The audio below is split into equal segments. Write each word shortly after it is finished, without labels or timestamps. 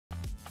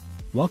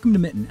Welcome to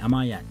Mitten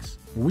MIX,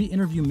 where we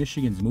interview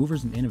Michigan's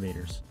movers and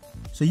innovators,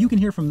 so you can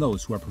hear from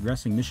those who are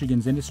progressing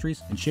Michigan's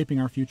industries and shaping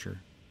our future.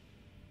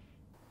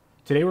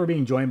 Today we're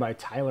being joined by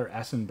Tyler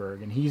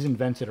Essenberg, and he's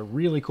invented a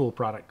really cool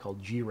product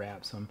called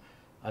G-Wraps.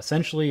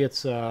 Essentially,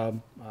 it's a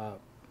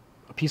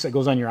piece that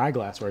goes on your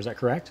eyeglass, is that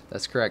correct?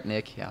 That's correct,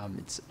 Nick.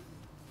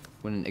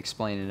 When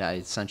explaining it, I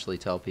essentially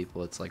tell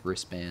people it's like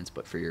wristbands,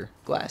 but for your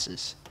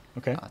glasses.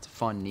 Okay. It's a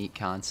fun, neat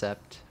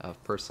concept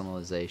of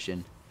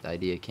personalization. The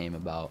idea came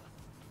about.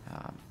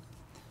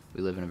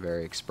 We live in a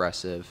very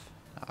expressive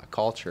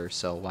culture,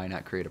 so why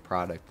not create a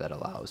product that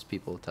allows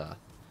people to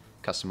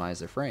customize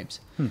their frames?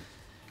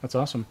 That's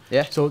awesome.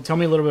 Yeah. So tell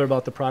me a little bit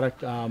about the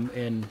product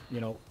and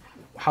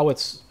how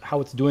it's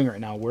doing right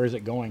now. Where is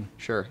it going?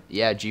 Sure.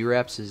 Yeah,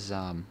 G-Wraps is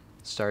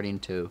starting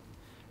to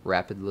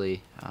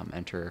rapidly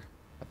enter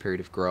a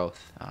period of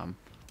growth.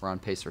 We're on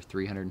pace for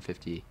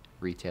 350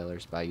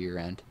 retailers by year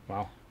end.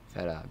 Wow. We've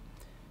had a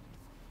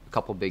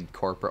couple big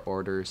corporate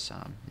orders.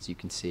 As you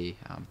can see,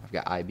 I've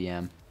got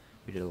IBM.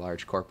 We did a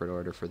large corporate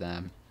order for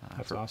them.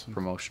 That's for awesome.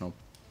 Promotional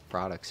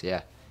products.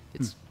 Yeah,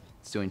 it's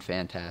doing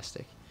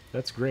fantastic.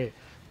 That's great.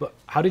 But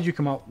how did you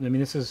come out? I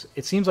mean,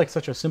 it seems like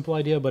such a simple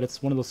idea, but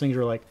it's one of those things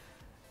where like,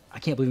 I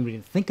can't believe we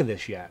didn't think of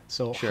this yet.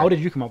 So Sure. How did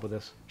you come up with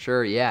this?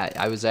 Sure, yeah.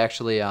 I was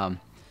actually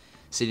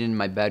sitting in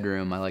my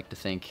bedroom. I like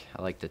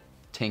to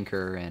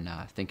tinker and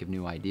think of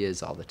new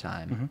ideas all the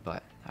time.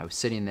 But I was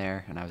sitting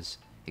there and I was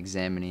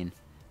examining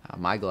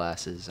my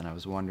glasses, and I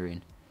was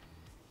wondering,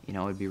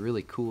 it'd be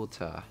really cool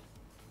to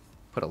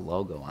put a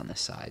logo on the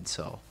side.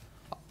 So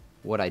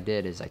what I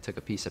did is I took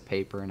a piece of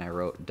paper and I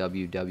wrote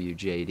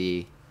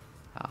WWJD.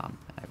 I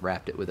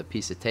wrapped it with a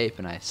piece of tape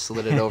and I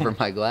slid it over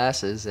my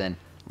glasses, and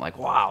I'm like,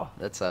 wow,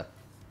 that's a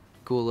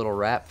cool little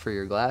wrap for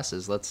your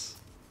glasses. It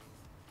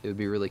would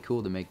be really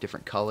cool to make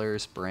different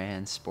colors,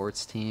 brands,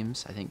 sports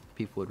teams. I think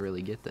people would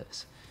really get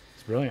this.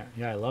 It's brilliant.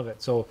 Yeah, I love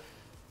it. So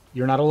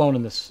you're not alone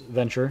in this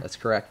venture. That's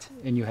correct.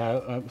 And you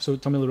have, so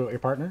tell me a little bit about your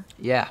partner.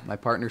 Yeah, my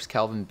partner's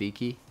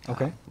Beeke.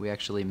 Okay. We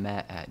actually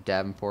met at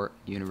Davenport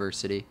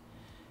University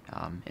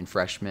in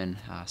freshman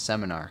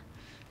seminar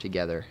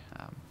together.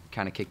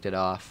 Kind of kicked it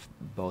off.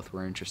 Both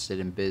were interested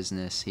in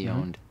business. He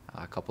owned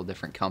a couple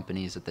different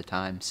companies at the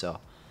time, so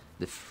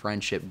the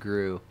friendship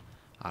grew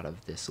out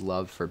of this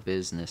love for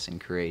business and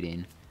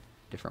creating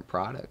different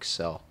products.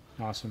 So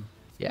Awesome.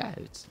 yeah,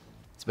 it's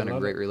been a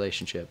great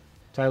relationship.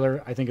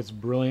 Tyler, I think it's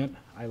brilliant.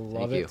 I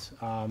love Thank it.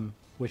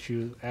 Wish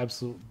you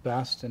absolute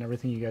best in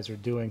everything you guys are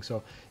doing.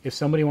 So if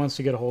somebody wants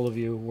to get a hold of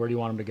you, where do you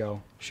want them to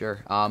go?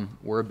 Sure.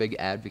 We're a big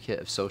advocate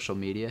of social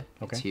media.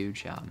 Okay. It's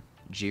huge.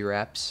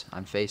 G-Wraps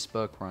on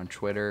Facebook. We're on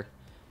Twitter.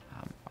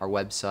 Our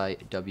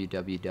website,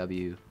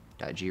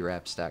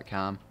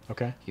 www.gwraps.com.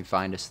 Okay. You can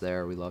find us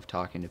there. We love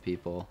talking to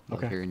people. Love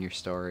Okay. hearing your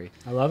story.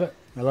 I love it.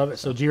 I love it.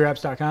 So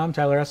gwraps.com.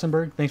 Tyler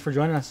Essenberg, thanks for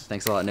joining us.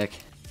 Thanks a lot, Nick.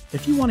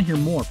 If you want to hear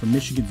more from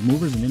Michigan's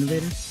movers and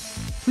innovators,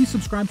 please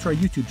subscribe to our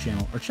YouTube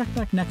channel or check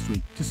back next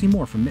week to see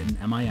more from Mitten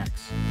MIX.